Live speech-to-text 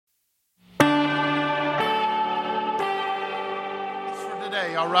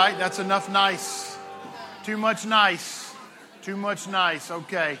today, all right? That's enough nice. Too much nice. Too much nice.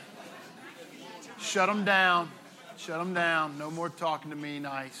 Okay. Shut them down. Shut them down. No more talking to me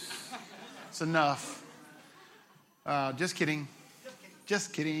nice. It's enough. Just kidding.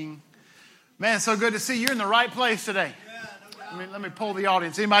 Just kidding. Man, it's so good to see you. You're in the right place today. Let me poll the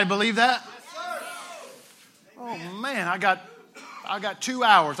audience. Anybody believe that? Oh, man, I got 2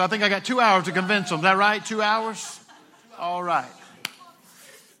 hours. I think I got 2 hours to convince them. Is that right? 2 hours? All right.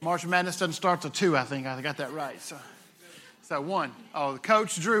 March Madness doesn't start till 2, I think. I got that right. So it's at 1. Oh,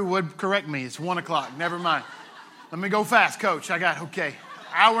 Coach Drew would correct me. It's 1 o'clock. Never mind. Let me go fast, Coach. I got, okay.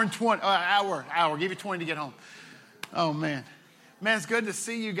 Hour and 20. Hour. Give you 20 to get home. Oh, man. Man, it's good to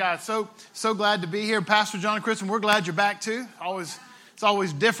see you guys. So glad to be here. Pastor John and Kristen, we're glad you're back too. It's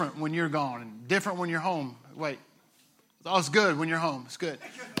always different when you're gone and different when you're home. Wait. It's good when you're home. It's good.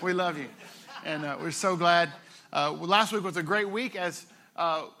 We love you. And we're so glad. Last week was a great week. As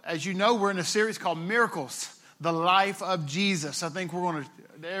you know, we're in a series called Miracles, the Life of Jesus. I think we're going to,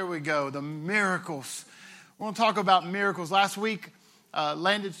 there we go, the miracles. We're going to talk about miracles. Last week,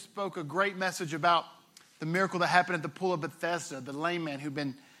 Landon spoke a great message about the miracle that happened at the pool of Bethesda, the lame man who'd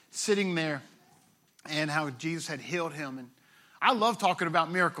been sitting there and how Jesus had healed him. And I love talking about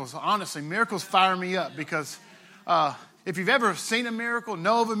miracles. Honestly, miracles fire me up because if you've ever seen a miracle,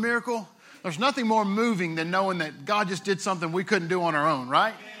 know of a miracle, there's nothing more moving than knowing that God just did something we couldn't do on our own,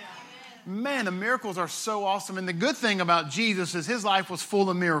 right? Man, the miracles are so awesome. And the good thing about Jesus is his life was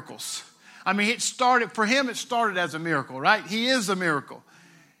full of miracles. I mean, it started as a miracle, right? He is a miracle.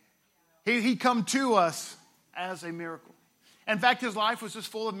 He come to us as a miracle. In fact, his life was just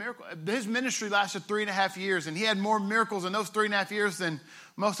full of miracles. His ministry lasted 3.5 years, and he had more miracles in those 3.5 years than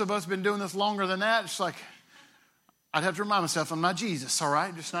most of us have been doing this longer than that. It's like, I'd have to remind myself, I'm not Jesus, all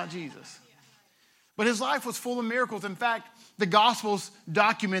right? Just not Jesus. But his life was full of miracles. In fact, the Gospels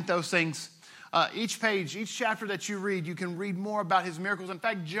document those things. Each page, each chapter that you read, you can read more about his miracles. In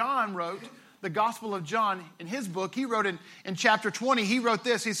fact, John wrote, the Gospel of John, in his book, he wrote in chapter 20, he wrote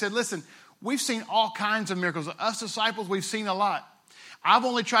this. He said, listen, we've seen all kinds of miracles. Us disciples, we've seen a lot. I've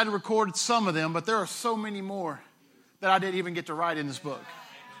only tried to record some of them, but there are so many more that I didn't even get to write in this book.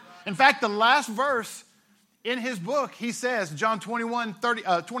 In fact, the last verse in his book, he says, John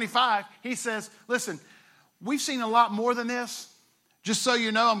 25, he says, listen, we've seen a lot more than this. Just so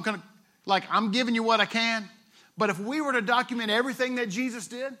you know, I'm giving you what I can. But if we were to document everything that Jesus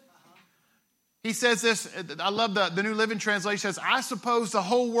did, he says this, I love the New Living Translation, says, I suppose the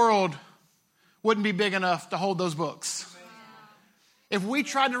whole world wouldn't be big enough to hold those books. If we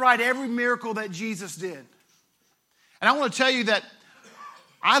tried to write every miracle that Jesus did. And I want to tell you that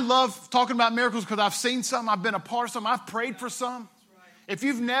I love talking about miracles because I've seen some, I've been a part of some, I've prayed for some. If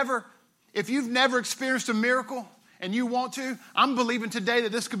you've never experienced a miracle and you want to, I'm believing today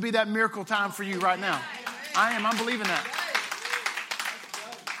that this could be that miracle time for you right now. I'm believing that.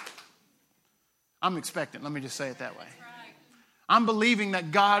 I'm expectant. Let me just say it that way. I'm believing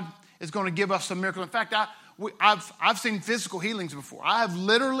that God is going to give us some miracle. In fact, I've seen physical healings before. I have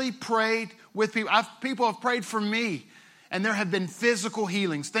literally prayed with people. People have prayed for me, and there have been physical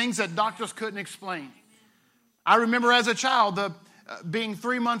healings, things that doctors couldn't explain. I remember as a child being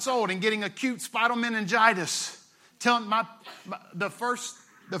 3 months old and getting acute spinal meningitis, telling the first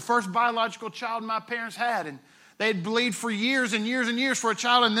biological child my parents had, and they'd bleed for years and years and years for a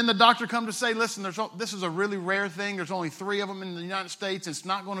child, and then the doctor come to say, listen, this is a really rare thing. There's only 3 of them in the United States. It's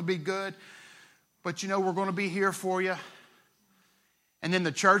not going to be good. But, we're going to be here for you. And then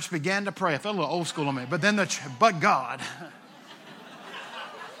the church began to pray. I felt a little old school on me. But God.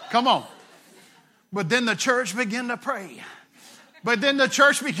 Come on. But then the church began to pray.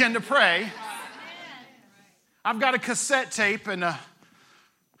 I've got a cassette tape, and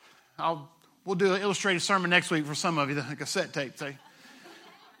we'll do an illustrated sermon next week for some of you, the cassette tape. But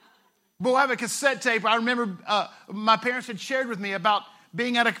we'll have a cassette tape. I remember my parents had shared with me about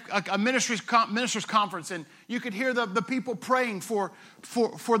being at a ministers conference, and you could hear the people praying for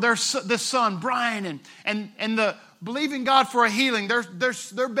this son, Brian, and the believing God for a healing.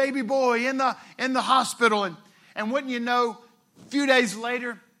 Their baby boy in the hospital, and wouldn't you know, a few days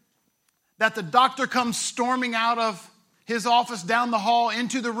later, that the doctor comes storming out of his office down the hall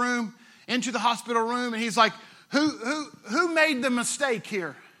into the hospital room, and he's like, who made the mistake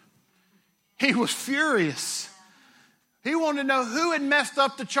here? He was furious. He wanted to know who had messed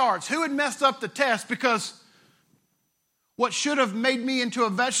up the charts, who had messed up the test, because what should have made me into a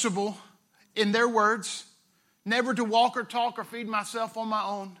vegetable, in their words, never to walk or talk or feed myself on my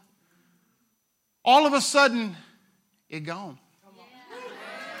own, all of a sudden, it gone.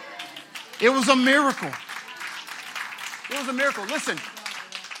 It was a miracle. It was a miracle. Listen,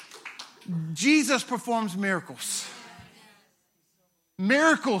 Jesus performs miracles.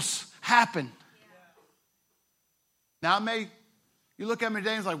 Miracles happen. Now, you look at me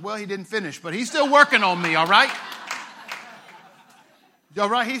today and it's like, well, he didn't finish, but he's still working on me, all right? All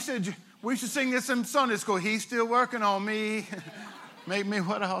right, he said, we should sing this in Sunday school. He's still working on me. Make me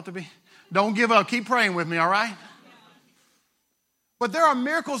what I ought to be. Don't give up. Keep praying with me, all right? But there are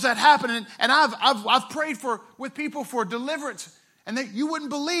miracles that happen, and I've prayed with people for deliverance, and you wouldn't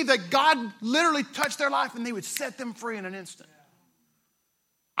believe that God literally touched their life and they would set them free in an instant.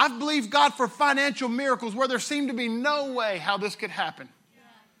 I've believed God for financial miracles where there seemed to be no way how this could happen.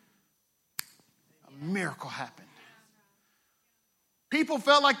 A miracle happened. People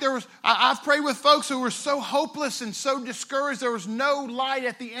felt like I've prayed with folks who were so hopeless and so discouraged, there was no light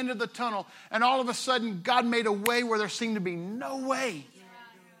at the end of the tunnel. And all of a sudden, God made a way where there seemed to be no way.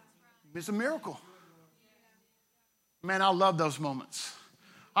 It's a miracle. Man, I love those moments.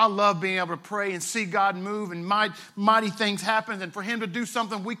 I love being able to pray and see God move and mighty things happen. And for him to do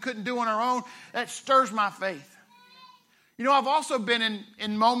something we couldn't do on our own, that stirs my faith. You know, I've also been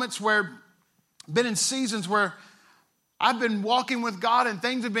in moments been in seasons where I've been walking with God and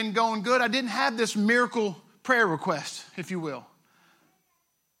things have been going good. I didn't have this miracle prayer request, if you will.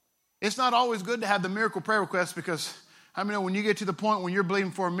 It's not always good to have the miracle prayer request because, I mean, when you get to the point when you're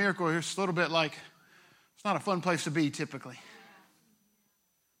believing for a miracle, it's a little bit like, it's not a fun place to be typically.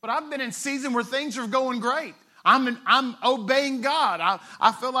 But I've been in season where things are going great. I'm obeying God.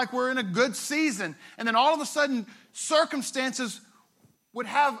 I feel like we're in a good season. And then all of a sudden, circumstances would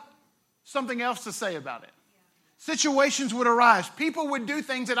have something else to say about it. Situations would arise. People would do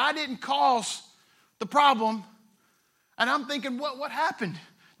things that I didn't cause the problem. And I'm thinking, what happened?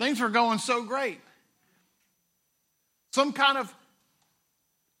 Things were going so great. Some kind of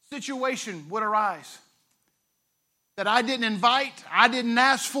situation would arise that I didn't invite, I didn't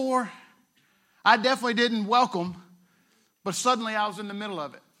ask for, I definitely didn't welcome, but suddenly I was in the middle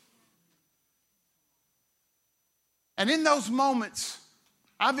of it. And in those moments,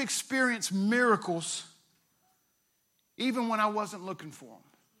 I've experienced miracles even when I wasn't looking for them.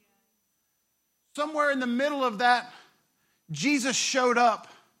 Somewhere in the middle of that, Jesus showed up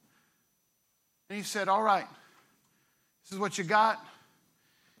and he said, all right, this is what you got.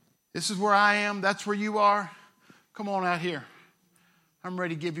 This is where I am. That's where you are. Come on out here. I'm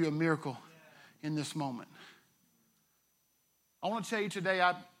ready to give you a miracle in this moment. I want to tell you today,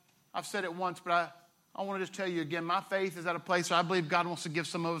 I've said it once, but I want to just tell you again, my faith is at a place where I believe God wants to give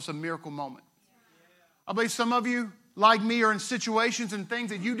some of us a miracle moment. I believe some of you, like me, are in situations and things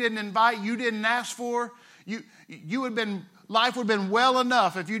that you didn't invite, you didn't ask for. Life would have been well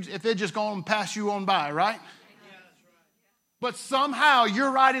enough if it just gone and passed you on by, right? But somehow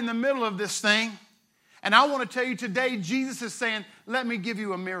you're right in the middle of this thing. And I want to tell you today, Jesus is saying, let me give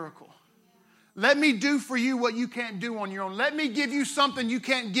you a miracle. Let me do for you what you can't do on your own. Let me give you something you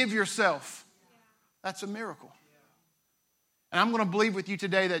can't give yourself. That's a miracle. And I'm going to believe with you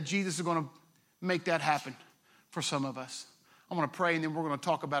today that Jesus is going to make that happen for some of us. I'm going to pray and then we're going to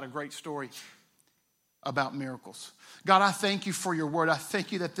talk about a great story about miracles. God, I thank you for your word. I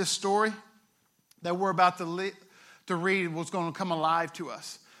thank you that this story that we're about to read was going to come alive to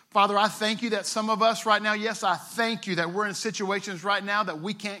us. Father, I thank you that some of us right now, yes, I thank you that we're in situations right now that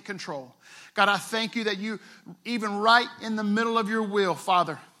we can't control. God, I thank you that you, even right in the middle of your will,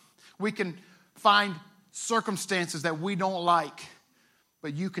 Father, we can find circumstances that we don't like,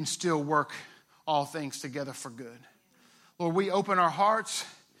 but you can still work all things together for good. Lord, we open our hearts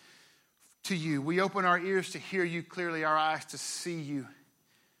to you. We open our ears to hear you clearly, our eyes to see you.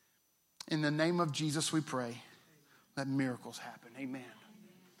 In the name of Jesus, we pray. Let miracles happen. Amen.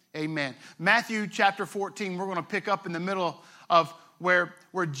 Amen. Matthew chapter 14, we're going to pick up in the middle of where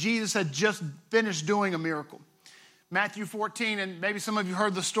Jesus had just finished doing a miracle. Matthew 14, and maybe some of you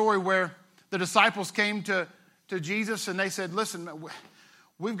heard the story where the disciples came to Jesus and they said, listen,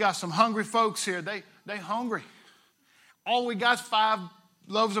 we've got some hungry folks here. They hungry. All we got is 5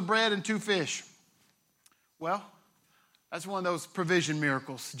 loaves of bread and 2 fish. Well, that's one of those provision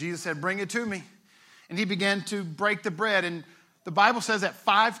miracles. Jesus said, bring it to me. And he began to break the bread. And the Bible says that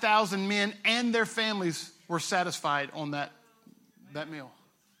 5,000 men and their families were satisfied on that meal.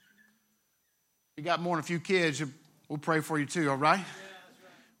 You got more than a few kids, we'll pray for you too, all right? Yeah, that's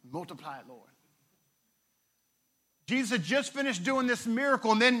right. Multiply it, Lord. Jesus had just finished doing this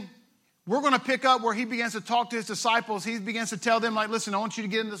miracle, and then we're going to pick up where he begins to talk to his disciples. He begins to tell them, like, listen, I want you to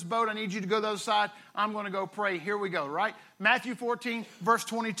get in this boat. I need you to go to the other side. I'm going to go pray. Here we go, right? Matthew 14, verse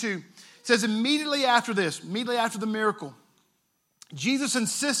 22. It says, immediately after the miracle, Jesus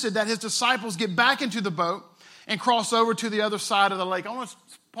insisted that his disciples get back into the boat and cross over to the other side of the lake. I want to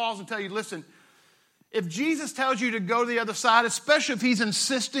pause and tell you, listen, if Jesus tells you to go to the other side, especially if he's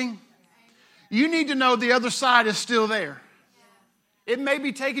insisting, you need to know the other side is still there. It may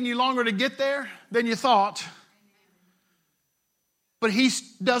be taking you longer to get there than you thought, but he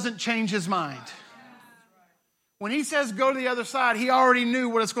doesn't change his mind. When he says go to the other side, he already knew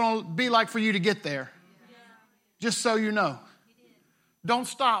what it's going to be like for you to get there. Just so you know. Don't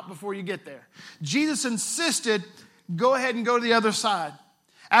stop before you get there. Jesus insisted, go ahead and go to the other side.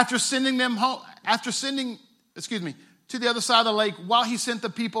 After sending them home, to the other side of the lake, while he sent the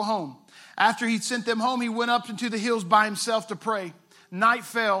people home. After he sent them home, he went up into the hills by himself to pray. Night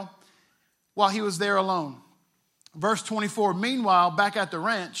fell while he was there alone. Verse 24, meanwhile, back at the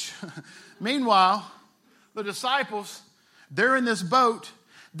ranch, the disciples, they're in this boat.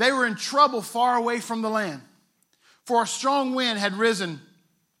 They were in trouble far away from the land. For a strong wind had risen,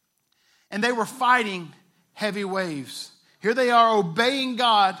 and they were fighting heavy waves. Here they are obeying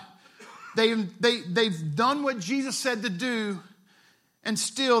God. They've done what Jesus said to do, and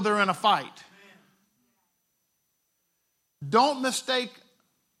still they're in a fight. Don't mistake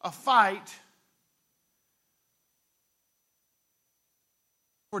a fight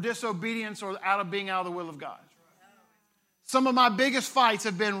for disobedience or being out of the will of God. Some of my biggest fights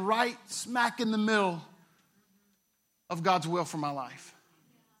have been right smack in the middle of God's will for my life.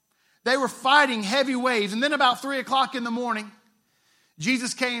 They were fighting heavy waves. And then about 3 o'clock in the morning,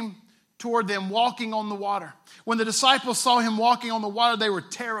 Jesus came toward them walking on the water. When the disciples saw him walking on the water, they were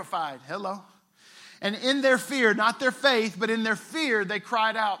terrified. Hello. And in their fear, not their faith, but in their fear, they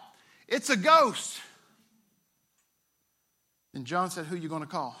cried out, "It's a ghost." And John said, "Who are you going to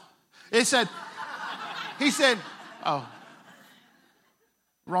call?" He said, oh,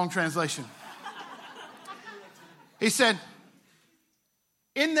 wrong translation. He said,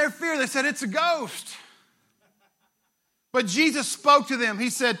 in their fear, they said, "It's a ghost." But Jesus spoke to them.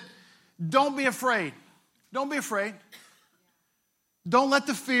 He said, don't be afraid. Don't be afraid. Don't let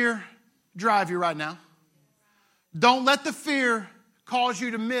the fear drive you right now. Don't let the fear cause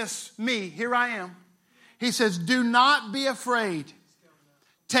you to miss me. Here I am. He says, do not be afraid.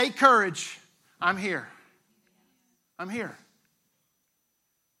 Take courage. I'm here. I'm here.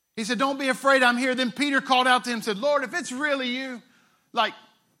 He said, don't be afraid. I'm here. Then Peter called out to him and said, Lord, if it's really you,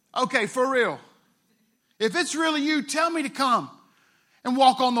 okay, for real. If it's really you, tell me to come and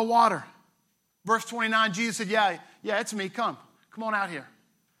walk on the water. Verse 29, Jesus said, yeah, it's me. Come on out here.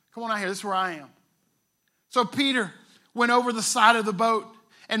 Come on out here. This is where I am. So Peter went over the side of the boat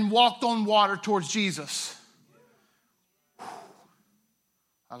and walked on water towards Jesus.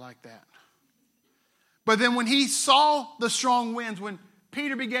 I like that. But then when he saw the strong winds, when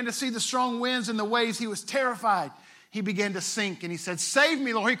Peter began to see the strong winds and the waves, he was terrified. He began to sink and he said, save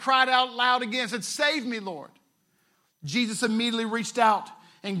me, Lord. He cried out loud again and said, save me, Lord. Jesus immediately reached out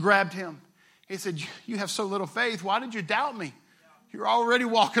and grabbed him. He said, you have so little faith. Why did you doubt me? You're already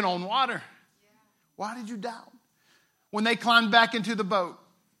walking on water. Why did you doubt? When they climbed back into the boat,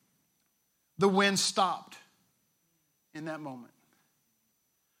 the wind stopped in that moment.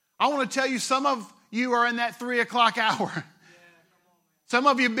 I want to tell you, some of you are in that 3 o'clock hour. Some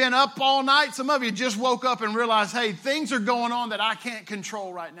of you have been up all night. Some of you just woke up and realized, hey, things are going on that I can't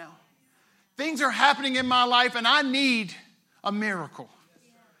control right now. Things are happening in my life and I need a miracle.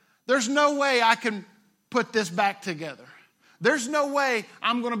 There's no way I can put this back together. There's no way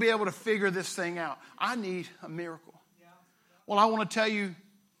I'm going to be able to figure this thing out. I need a miracle. Well, I want to tell you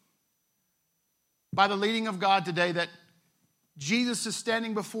by the leading of God today that Jesus is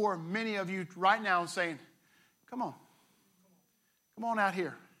standing before many of you right now and saying, come on. Come on out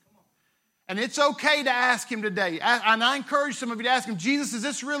here. And it's okay to ask him today. And I encourage some of you to ask him, Jesus, is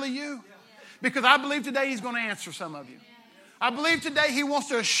this really you? Because I believe today he's going to answer some of you. I believe today he wants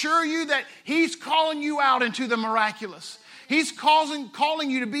to assure you that he's calling you out into the miraculous. He's calling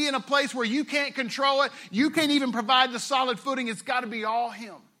you to be in a place where you can't control it. You can't even provide the solid footing. It's got to be all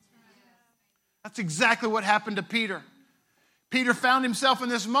him. That's exactly what happened to Peter. Peter found himself in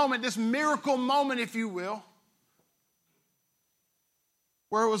this moment, this miracle moment, if you will,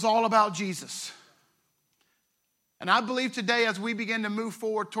 where it was all about Jesus. And I believe today as we begin to move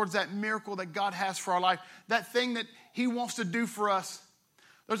forward towards that miracle that God has for our life, that thing that he wants to do for us,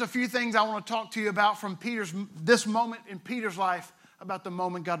 there's a few things I want to talk to you about from this moment in Peter's life about the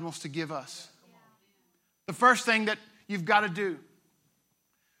moment God wants to give us. The first thing that you've got to do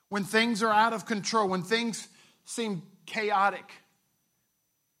when things are out of control, when things seem chaotic,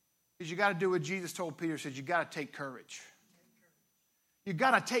 is you got to do what Jesus told Peter. He said, you got to take courage. You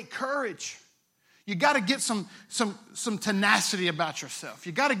got to take courage. You got to get some tenacity about yourself.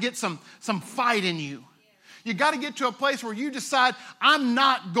 You got to get some fight in you. You got to get to a place where you decide, I'm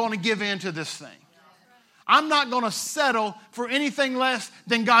not going to give in to this thing. I'm not going to settle for anything less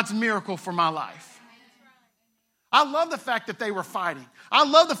than God's miracle for my life. I love the fact that they were fighting. I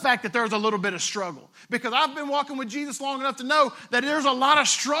love the fact that there was a little bit of struggle, because I've been walking with Jesus long enough to know that there's a lot of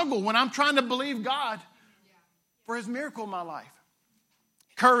struggle when I'm trying to believe God for his miracle in my life.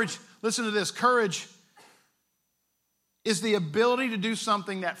 Courage, listen to this. Courage is the ability to do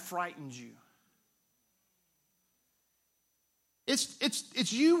something that frightens you.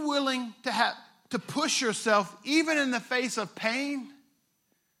 It's you willing to push yourself even in the face of pain,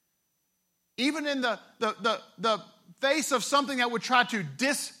 even in the face of something that would try to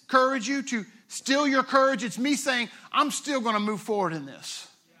discourage you, to steal your courage. It's me saying, I'm still going to move forward in this.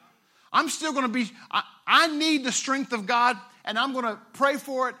 I'm still going to I need the strength of God, and I'm going to pray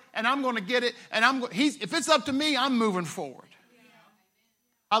for it, and I'm going to get it, and if it's up to me, I'm moving forward.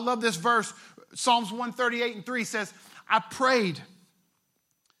 I love this verse. Psalms 138:3 says, I prayed. It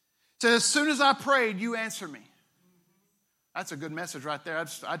says, as soon as I prayed, you answer me. That's a good message right there.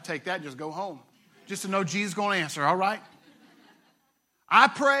 I'd take that and just go home. Just to know Jesus is going to answer, all right? I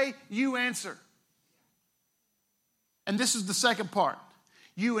pray, you answer. And this is the second part.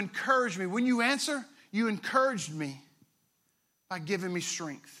 You encourage me. When you answer, you encouraged me by giving me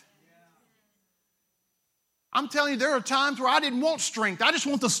strength. I'm telling you, there are times where I didn't want strength. I just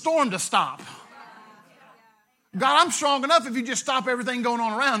want the storm to stop. God, I'm strong enough if you just stop everything going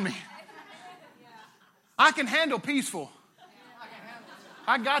on around me. I can handle peaceful.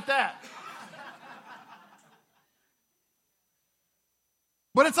 I got that.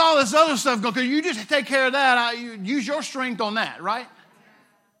 But it's all this other stuff. Because you just take care of that. Use your strength on that, right?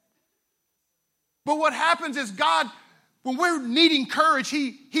 But what happens is God, when we're needing courage,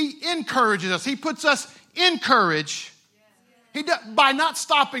 He encourages us. He puts us in courage by not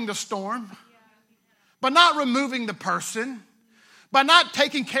stopping the storm, by not removing the person, by not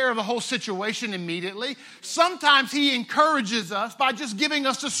taking care of the whole situation immediately. Sometimes He encourages us by just giving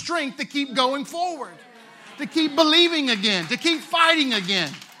us the strength to keep going forward, to keep believing again, to keep fighting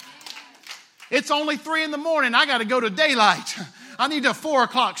again. It's only 3 a.m. I got to go to daylight. I need the 4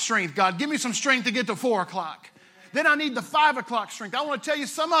 o'clock strength, God. Give me some strength to get to 4 o'clock. Then I need the 5 o'clock strength. I want to tell you,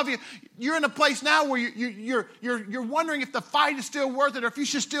 some of you, you're in a place now where you're wondering if the fight is still worth it or if you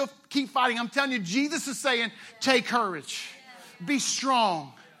should still keep fighting. I'm telling you, Jesus is saying, take courage. Be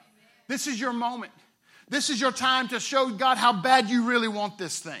strong. This is your moment. This is your time to show God how bad you really want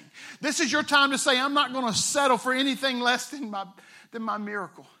this thing. This is your time to say, I'm not going to settle for anything less than my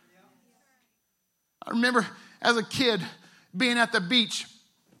miracle. I remember as a kid being at the beach,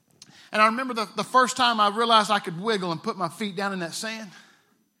 and I remember the first time I realized I could wiggle and put my feet down in that sand.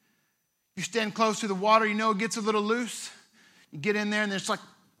 You stand close to the water, you know it gets a little loose. You get in there and it's like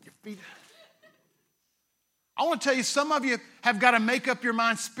your feet. I want to tell you, some of you have got to make up your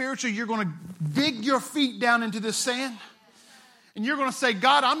mind spiritually. You're going to dig your feet down into this sand. And you're going to say,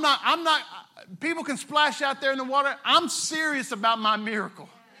 God, I'm not, people can splash out there in the water. I'm serious about my miracle.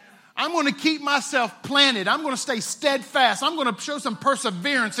 I'm going to keep myself planted. I'm going to stay steadfast. I'm going to show some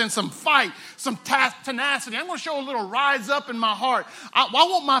perseverance and some fight, some tenacity. I'm going to show a little rise up in my heart. I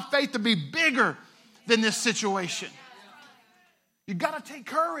want my faith to be bigger than this situation. You got to take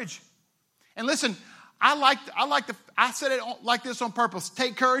courage. And listen, I said it like this on purpose.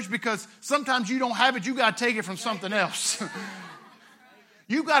 Take courage, because sometimes you don't have it. You got to take it from something else.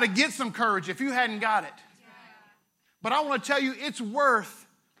 You got to get some courage if you hadn't got it. But I want to tell you, it's worth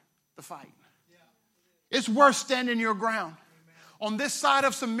the fight. It's worth standing your ground. On this side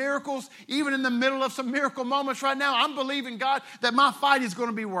of some miracles, even in the middle of some miracle moments right now, I'm believing God that my fight is going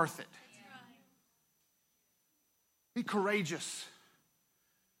to be worth it. Be courageous.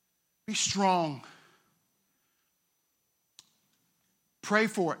 Be strong. Pray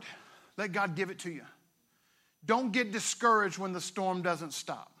for it. Let God give it to you. Don't get discouraged when the storm doesn't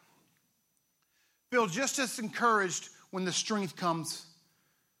stop. Feel just as encouraged when the strength comes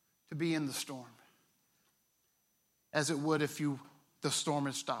to be in the storm as it would if the storm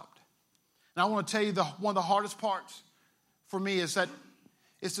had stopped. And I want to tell you, one of the hardest parts for me is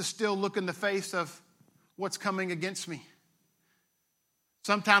to still look in the face of what's coming against me.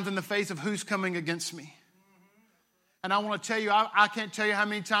 Sometimes in the face of who's coming against me. And I want to tell you, I can't tell you how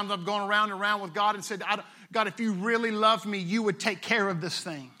many times I've gone around and around with God and said, God, if you really loved me, you would take care of this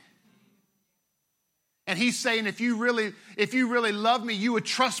thing. And He's saying, if you really love me, you would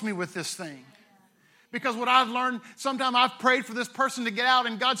trust me with this thing. Because what I've learned, sometimes I've prayed for this person to get out,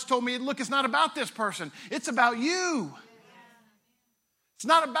 and God's told me, look, it's not about this person. It's about you. It's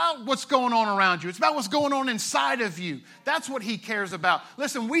not about what's going on around you. It's about what's going on inside of you. That's what he cares about.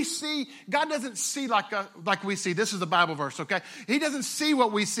 Listen, God doesn't see like we see. This is the Bible verse, okay? He doesn't see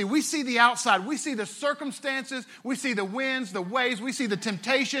what we see. We see the outside. We see the circumstances. We see the winds, the waves. We see the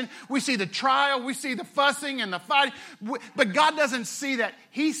temptation. We see the trial. We see the fussing and the fighting. But God doesn't see that.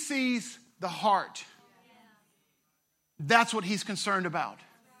 He sees the heart. That's what he's concerned about.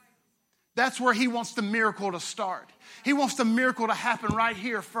 That's where he wants the miracle to start. He wants the miracle to happen right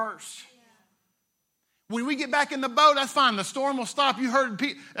here first. When we get back in the boat, that's fine. The storm will stop. You heard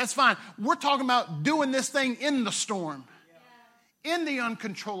Pete. That's fine. We're talking about doing this thing in the storm, in the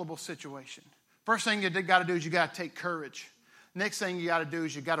uncontrollable situation. First thing you got to do is you got to take courage. Next thing you got to do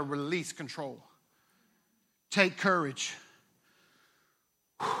is you got to release control. Take courage.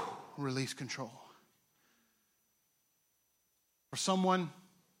 Release control. For someone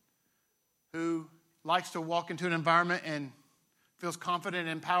who likes to walk into an environment and feels confident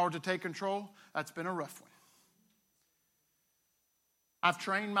and empowered to take control, that's been a rough one. I've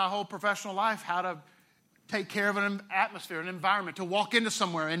trained my whole professional life how to take care of an atmosphere, an environment, to walk into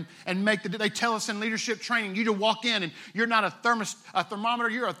somewhere and make they tell us in leadership training, you to walk in and you're not a thermometer,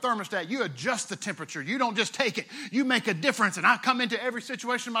 you're a thermostat. You adjust the temperature. You don't just take it. You make a difference. And I come into every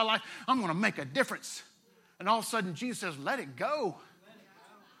situation in my life, I'm going to make a difference. And all of a sudden, Jesus says, let it go.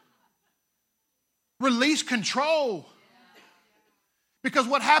 Release control. Because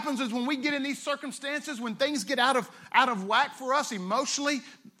what happens is when we get in these circumstances, when things get out of whack for us emotionally,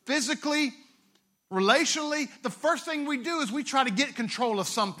 physically, relationally, the first thing we do is we try to get control of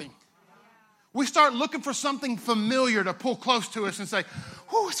something. We start looking for something familiar to pull close to us and say,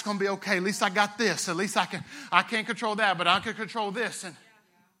 "Oh, it's going to be okay. At least I got this. At least I can't control that, but I can control this." And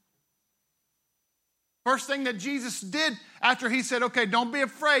first thing that Jesus did after he said, "Okay, don't be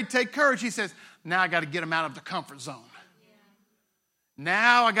afraid, take courage," he says, now I got to get him out of the comfort zone.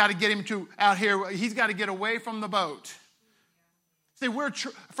 Now I got to get him out here. He's got to get away from the boat. See,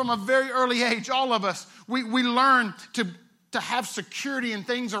 from a very early age, all of us, we learn to have security in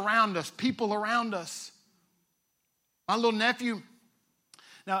things around us, people around us. My little nephew,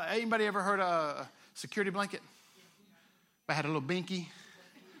 now anybody ever heard of a security blanket? I had a little binky,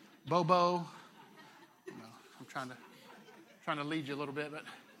 Bobo. I'm trying to lead you a little bit, but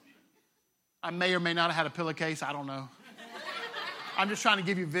I may or may not have had a pillowcase. I don't know. I'm just trying to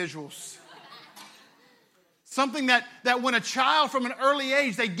give you visuals. Something that when a child from an early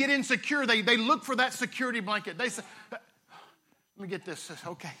age, they get insecure, they look for that security blanket. They say, let me get this.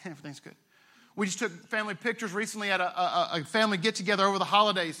 Okay, everything's good. We just took family pictures recently at a family get-together over the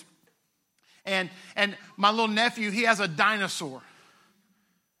holidays. And my little nephew, he has a dinosaur.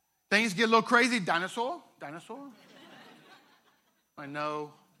 Things get a little crazy. Dinosaur? I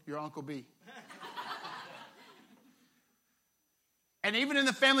know, your Uncle B. And even in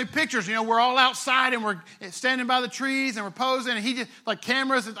the family pictures, we're all outside and we're standing by the trees and we're posing, and he just, like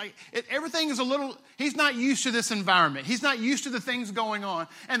cameras, and everything is he's not used to this environment. He's not used to the things going on.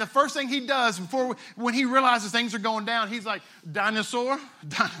 And the first thing he does when he realizes things are going down, he's like, dinosaur.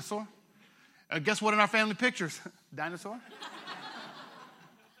 Guess what in our family pictures? Dinosaur.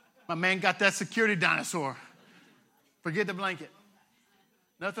 My man got that security dinosaur. Forget the blanket.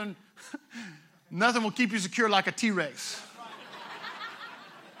 Nothing will keep you secure like a T-Rex.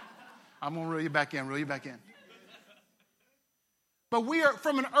 I'm going to reel you back in. But we are,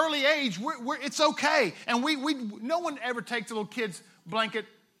 from an early age, it's okay. And no one ever takes a little kid's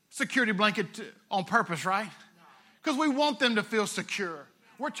security blanket on purpose, right? Because we want them to feel secure.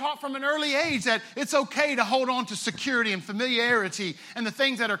 We're taught from an early age that it's okay to hold on to security and familiarity and the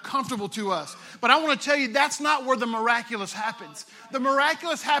things that are comfortable to us. But I want to tell you, that's not where the miraculous happens. The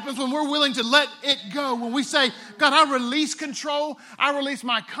miraculous happens when we're willing to let it go. When we say, God, I release control. I release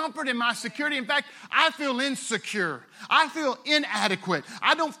my comfort and my security. In fact, I feel insecure. I feel inadequate.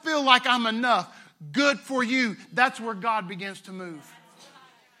 I don't feel like I'm enough. Good for you. That's where God begins to move.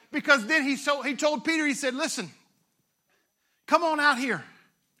 Because then he told Peter, he said, listen, come on out here.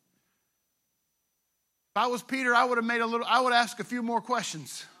 If I was Peter, I would ask a few more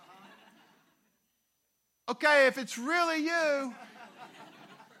questions. Okay, if it's really you.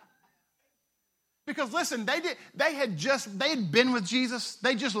 Because listen, they had been with Jesus.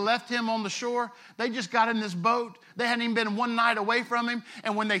 They just left him on the shore. They just got in this boat. They hadn't even been one night away from him.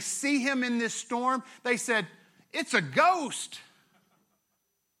 And when they see him in this storm, they said, it's a ghost.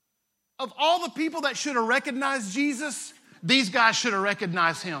 Of all the people that should have recognized Jesus, these guys should have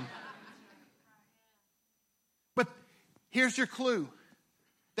recognized him. But here's your clue.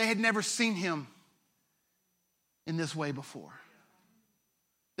 They had never seen him in this way before.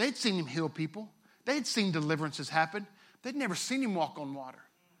 They'd seen him heal people. They'd seen deliverances happen. They'd never seen him walk on water.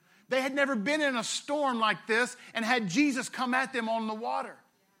 They had never been in a storm like this and had Jesus come at them on the water.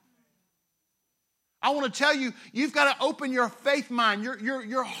 I want to tell you, you've got to open your faith mind,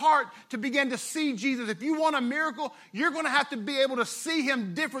 your heart to begin to see Jesus. If you want a miracle, you're going to have to be able to see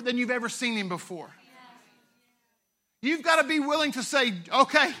him different than you've ever seen him before. You've got to be willing to say,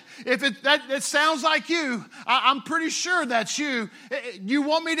 okay, if it sounds like you, I'm pretty sure that's you. You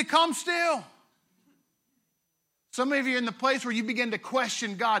want me to come still? Some of you are in the place where you begin to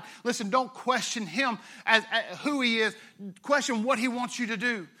question God. Listen, don't question him as who he is. Question what he wants you to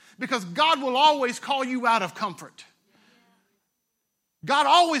do. Because God will always call you out of comfort. God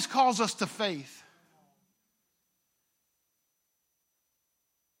always calls us to faith.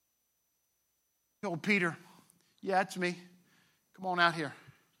 He told Peter, yeah, it's me. Come on out here.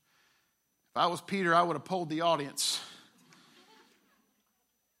 If I was Peter, I would have polled the audience.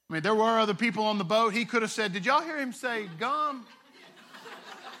 I mean, there were other people on the boat. He could have said, did y'all hear him say gum?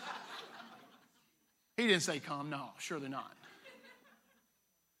 He didn't say come. No, surely not.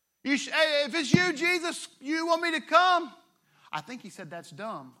 Hey, if it's you, Jesus, you want me to come? I think he said that's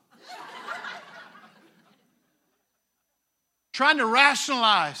dumb. Trying to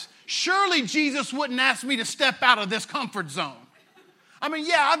rationalize. Surely Jesus wouldn't ask me to step out of this comfort zone. I mean,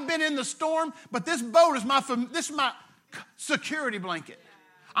 yeah, I've been in the storm, but this boat is my security blanket.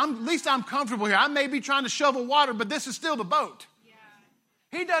 At least I'm comfortable here. I may be trying to shovel water, but this is still the boat.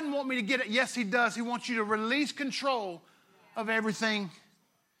 He doesn't want me to get it. Yes, he does. He wants you to release control of everything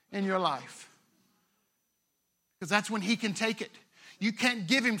in your life. Because that's when he can take it. You can't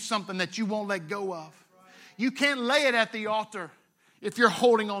give him something that you won't let go of. You can't lay it at the altar if you're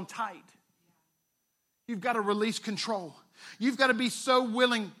holding on tight. You've got to release control. You've got to be so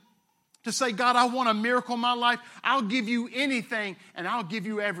willing to say, God, I want a miracle in my life. I'll give you anything and I'll give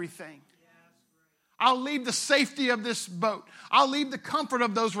you everything. I'll leave the safety of this boat. I'll leave the comfort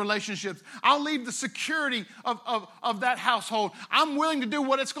of those relationships. I'll leave the security of that household. I'm willing to do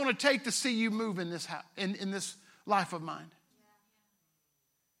what it's going to take to see you move in this in this life of mine.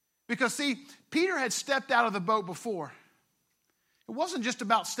 Because see, Peter had stepped out of the boat before. It wasn't just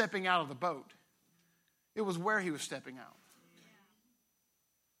about stepping out of the boat. It was where he was stepping out.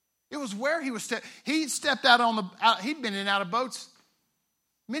 It was where he was he stepped out he'd been in and out of boats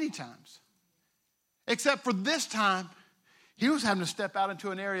many times. Except for this time, he was having to step out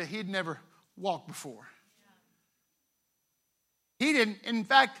into an area he'd never walked before. He didn't, in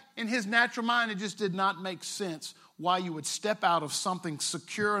fact, in his natural mind, it just did not make sense why you would step out of something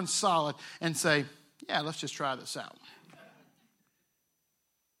secure and solid and say, yeah, let's just try this out.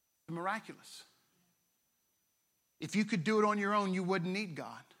 The miraculous. If you could do it on your own, you wouldn't need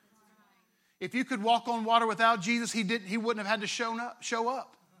God. If you could walk on water without Jesus, he wouldn't have had to show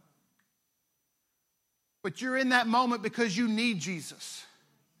up. But you're in that moment because you need Jesus.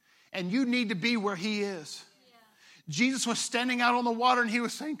 And you need to be where he is. Yeah. Jesus was standing out on the water and he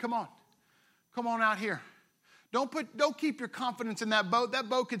was saying, come on out here. Don't keep your confidence in that boat. That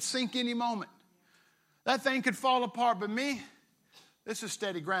boat could sink any moment. That thing could fall apart. But me, this is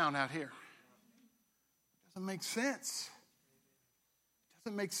steady ground out here. Doesn't make sense.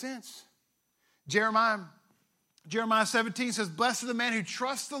 Doesn't make sense. Jeremiah 17 says, blessed is the man who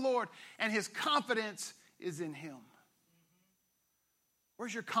trusts the Lord and his confidence is in him.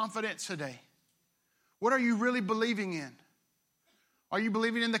 Where's your confidence today? What are you really believing in? Are you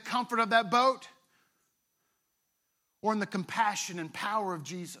believing in the comfort of that boat? Or in the compassion and power of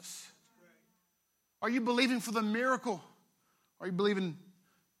Jesus? Are you believing for the miracle? Or are you believing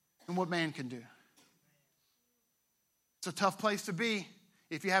in what man can do? It's a tough place to be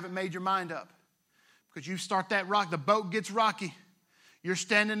if you haven't made your mind up. Because you start that rock, the boat gets rocky. You're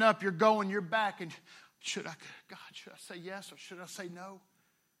standing up, you're going, you're back, and should I say yes or should I say no?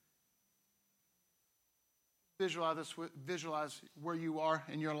 Visualize where you are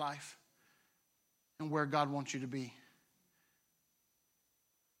in your life and where God wants you to be.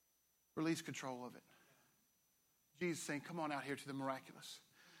 Release control of it. Jesus saying, come on out here to the miraculous.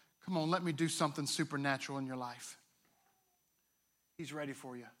 Come on, let me do something supernatural in your life. He's ready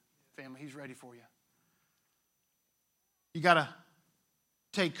for you, family. He's ready for you. You got to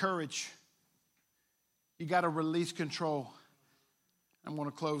take courage. You got to release control. I'm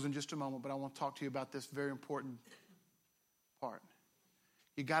going to close in just a moment, but I want to talk to you about this very important part.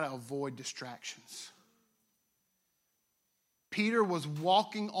 You got to avoid distractions. Peter was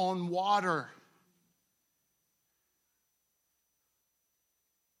walking on water.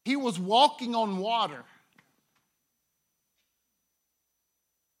 He was walking on water.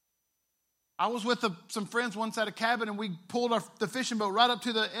 I was with some friends once at a cabin, and we pulled the fishing boat right up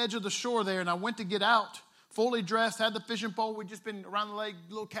to the edge of the shore there, and I went to get out fully dressed, had the fishing pole. We'd just been around the lake,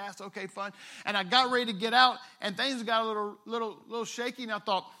 little cast, okay, fun. And I got ready to get out, and things got a little shaky, and I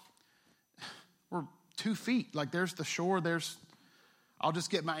thought, we're 2 feet. Like, there's the shore, I'll just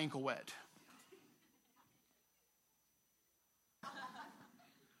get my ankle wet.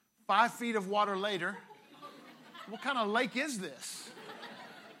 5 feet of water later, what kind of lake is this?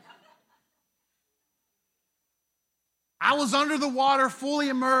 I was under the water, fully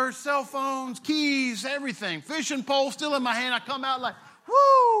immersed, cell phones, keys, everything. Fishing pole still in my hand. I come out like,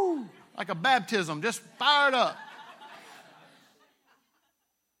 woo, like a baptism, just fired up.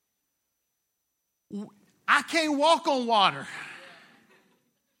 I can't walk on water.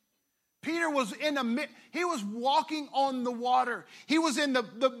 Peter was he was walking on the water. He was in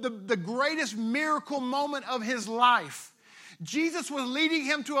the greatest miracle moment of his life. Jesus was leading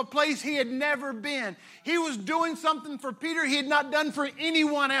him to a place he had never been. He was doing something for Peter he had not done for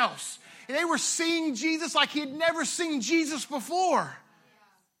anyone else. And they were seeing Jesus like he had never seen Jesus before.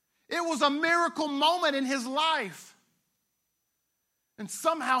 It was a miracle moment in his life. And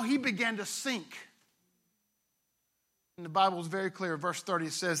somehow he began to sink. And the Bible is very clear. Verse 30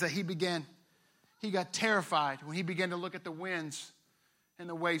 says that he got terrified when he began to look at the winds and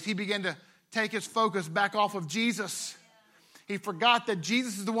the waves. He began to take his focus back off of Jesus. He forgot that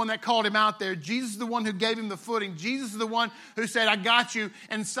Jesus is the one that called him out there. Jesus is the one who gave him the footing. Jesus is the one who said, I got you.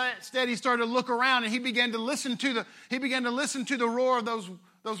 And instead he started to look around and he began to listen to the roar of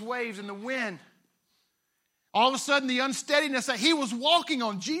those waves and the wind. All of a sudden the unsteadiness that he was walking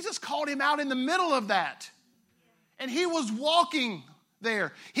on, Jesus called him out in the middle of that. And he was walking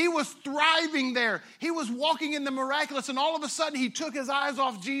there. He was thriving there. He was walking in the miraculous. And all of a sudden he took his eyes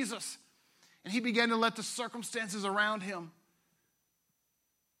off Jesus. And he began to let the circumstances around him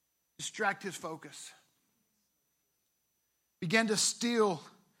distract his focus. Began to steal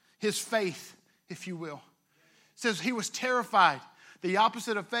his faith, if you will. It says he was terrified. The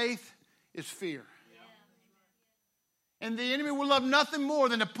opposite of faith is fear. And the enemy will love nothing more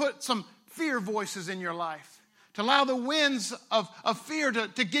than to put some fear voices in your life. To allow the winds of fear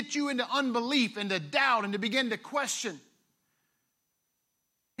to get you into unbelief and to doubt and to begin to question.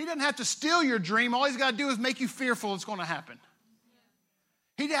 He doesn't have to steal your dream. All he's got to do is make you fearful it's going to happen.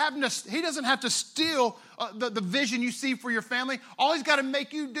 He doesn't have to steal the vision you see for your family. All he's got to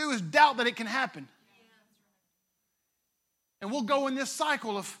make you do is doubt that it can happen. And we'll go in this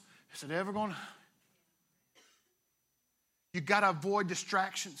cycle of, is it ever going to? You got to avoid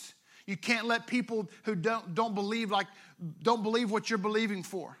distractions. You can't let people who don't believe what you're believing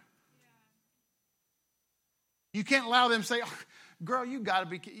for. You can't allow them to say, oh, girl, you got to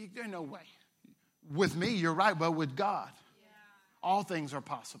be, there's no way. With me, you're right, but with God, all things are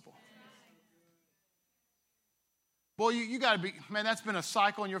possible. Boy, you got to be, man, that's been a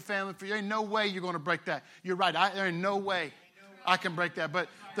cycle in your family for you. There ain't no way you're going to break that. You're right. There ain't no way I can break that. But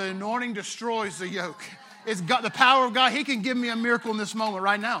the anointing destroys the yoke. It's got the power of God. He can give me a miracle in this moment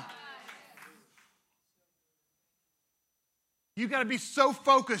right now. You got to be so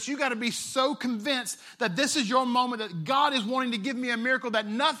focused. You got to be so convinced that this is your moment, that God is wanting to give me a miracle, that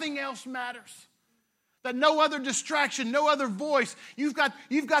nothing else matters. That no other distraction, no other voice. You've got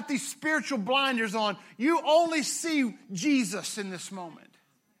these spiritual blinders on. You only see Jesus in this moment.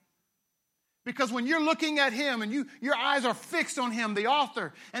 Because when you're looking at him and your eyes are fixed on him, the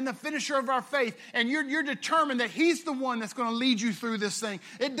author and the finisher of our faith, and you're determined that he's the one that's going to lead you through this thing,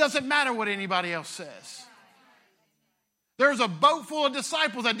 it doesn't matter what anybody else says. There's a boat full of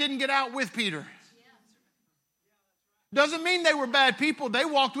disciples that didn't get out with Peter. Doesn't mean they were bad people. They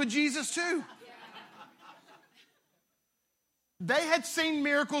walked with Jesus too. They had seen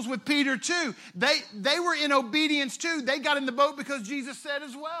miracles with Peter too. They were in obedience too. They got in the boat because Jesus said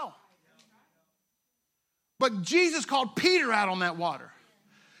as well. But Jesus called Peter out on that water.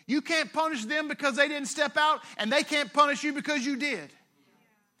 You can't punish them because they didn't step out, and they can't punish you because you did.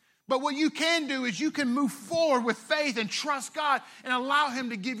 But what you can do is you can move forward with faith and trust God and allow him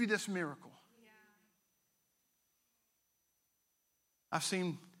to give you this miracle. I've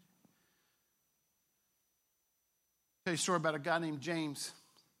seen, tell you a story about a guy named James.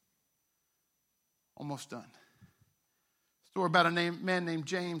 Almost done. Story about a man named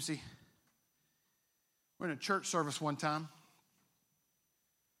James. We're in a church service one time.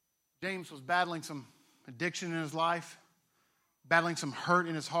 James was battling some addiction in his life, battling some hurt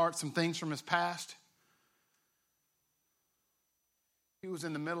in his heart, some things from his past. He was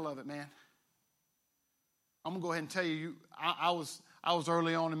in the middle of it, man. I'm going to go ahead and tell you, I was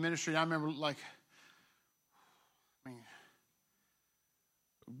early on in ministry. I remember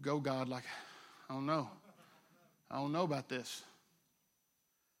go God, I don't know about this.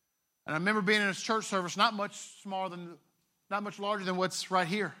 And I remember being in a church service not much larger than what's right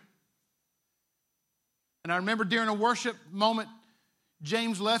here. And I remember during a worship moment,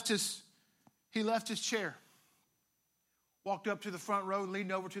 James left his chair, walked up to the front row,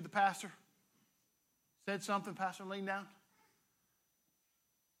 leaned over to the pastor, said something. Pastor leaned down.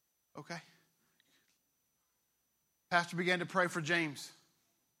 Okay. Pastor began to pray for James.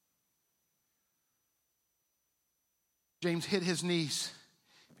 James hit his knees,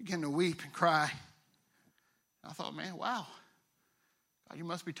 began to weep and cry. I thought, man, wow. God, you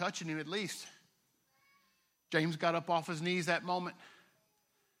must be touching him at least. James got up off his knees that moment.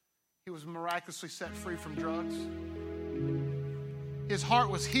 He was miraculously set free from drugs. His heart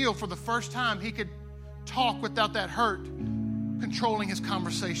was healed for the first time. He could talk without that hurt controlling his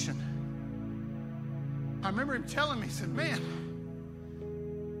conversation. I remember him telling me, he said,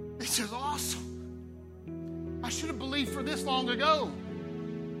 man, this is awesome. I should have believed for this long ago.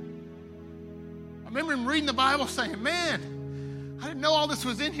 I remember him reading the Bible saying, man, I didn't know all this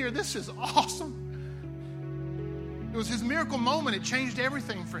was in here. This is awesome. It was his miracle moment. It changed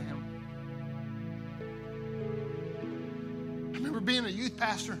everything for him. I remember being a youth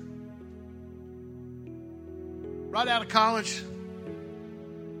pastor right out of college.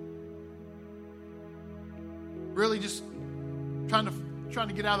 Really just trying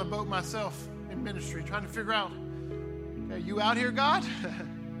to get out of the boat myself in ministry, trying to figure out, okay, you out here, God?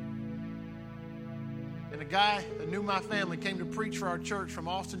 And a guy that knew my family came to preach for our church from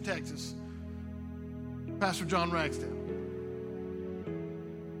Austin, Texas, Pastor John Ragsdale.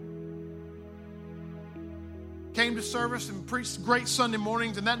 Came to service and preached great Sunday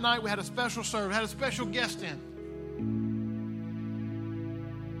mornings, and that night we had a special service, had a special guest in.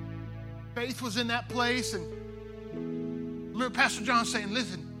 Faith was in that place, and I remember Pastor John saying,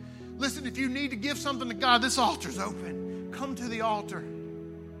 listen, if you need to give something to God, this altar's open. Come to the altar.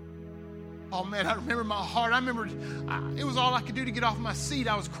 Oh, man, I remember my heart. It was all I could do to get off my seat.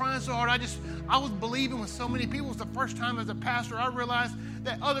 I was crying so hard. I was believing with so many people. It was the first time as a pastor I realized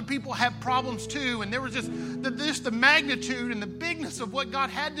that other people have problems too. And there was just the magnitude and the bigness of what God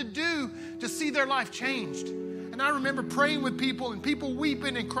had to do to see their life changed. And I remember praying with people and people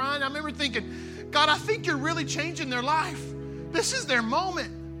weeping and crying. I remember thinking, God, I think you're really changing their life. This is their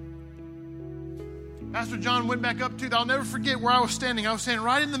moment. Pastor John went back up to I'll never forget where I was standing. I was standing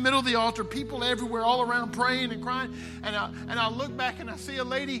right in the middle of the altar, people everywhere, all around praying and crying. And I look back and I see a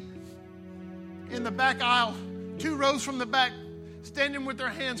lady in the back aisle, 2 rows from the back, standing with their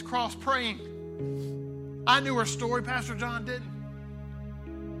hands crossed, praying. I knew her story. Pastor John didn't.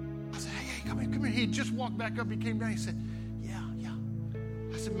 I said, hey, come here. He had just walked back up. He came down. He said, yeah.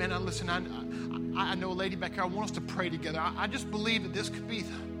 I said, man, listen, I know a lady back here. I want us to pray together. I just believe that this could be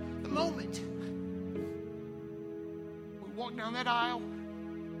the moment. Walked down that aisle,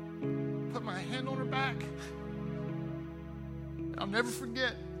 put my hand on her back. I'll never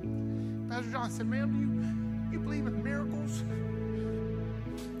forget. Pastor John said, ma'am, do you believe in miracles?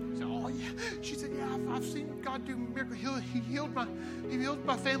 I said, oh, yeah. She said, yeah, I've seen God do miracles. He healed my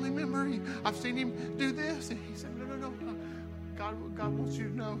family member. I've seen him do this. And he said, no. God wants you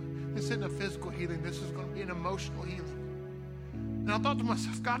to know this isn't a physical healing. This is going to be an emotional healing. And I thought to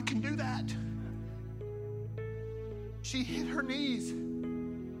myself, God can do that. She hit her knees.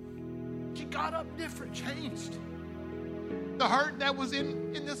 She got up different, changed. The hurt that was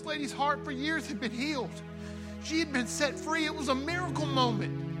in this lady's heart for years had been healed. She had been set free. It was a miracle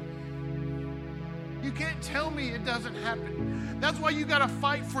moment. You can't tell me it doesn't happen. That's why you got to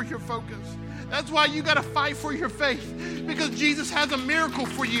fight for your focus. That's why you got to fight for your faith, because Jesus has a miracle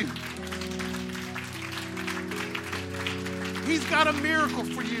for you. He's got a miracle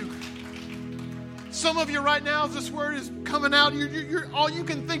for you. Some of you right now, as this word is coming out, you're all you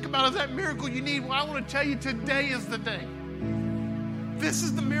can think about is that miracle you need. Well, I want to tell you, today is the day. This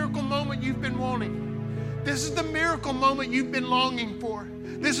is the miracle moment you've been wanting. This is the miracle moment you've been longing for.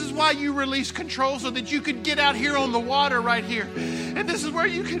 This is why you release control, so that you could get out here on the water right here. And this is where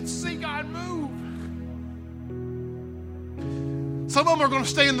you can see God move. Some of them are going to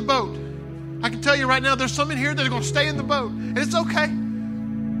stay in the boat. I can tell you right now, there's some in here that are going to stay in the boat. And it's okay.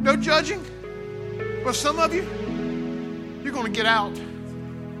 No judging. But some of you, you're going to get out.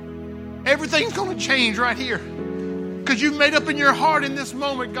 Everything's going to change right here. Because you've made up in your heart in this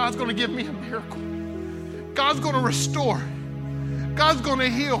moment, God's going to give me a miracle. God's going to restore. God's going to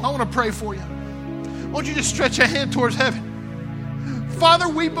heal. I want to pray for you. Won't you just stretch your hand towards heaven? Father,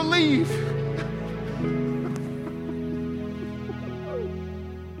 we believe.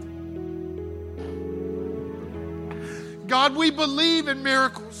 God, we believe in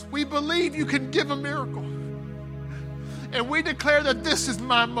miracles. We believe you can give a miracle. And we declare that this is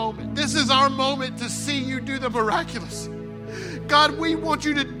my moment. This is our moment to see you do the miraculous. God, we want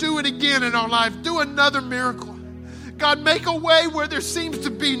you to do it again in our life. Do another miracle. God, make a way where there seems to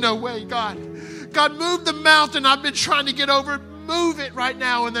be no way, God. God, move the mountain I've been trying to get over. Move it right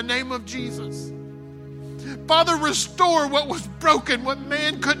now in the name of Jesus. Father, restore what was broken, what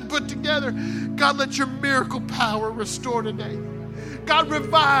man couldn't put together. God, let your miracle power restore today. God,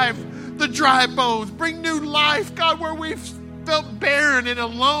 revive the dry bones. Bring new life, God, where we've felt barren and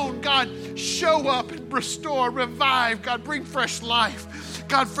alone. God, show up and restore, revive. God, bring fresh life.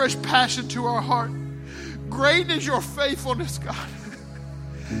 God, fresh passion to our heart. Great is your faithfulness, God.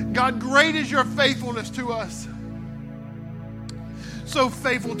 God, great is your faithfulness to us. So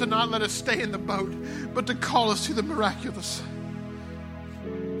faithful to not let us stay in the boat, but to call us to the miraculous.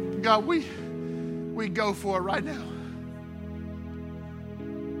 God, we go for it right now.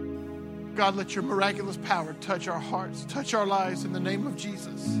 God, let your miraculous power touch our hearts, touch our lives in the name of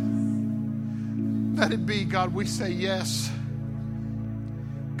Jesus. Let it be, God, we say yes.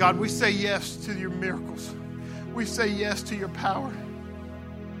 God, we say yes to your miracles. We say yes to your power.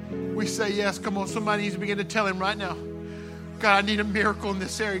 We say yes. Come on, somebody needs to begin to tell him right now. God, I need a miracle in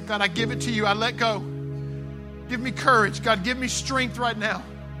this area. God, I give it to you. I let go. Give me courage. God, give me strength right now.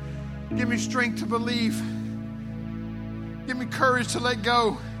 Give me strength to believe. Give me courage to let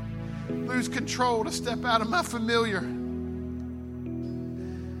go. Lose control, to step out of my familiar.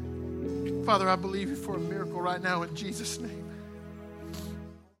 Father, I believe you for a miracle right now in Jesus' name.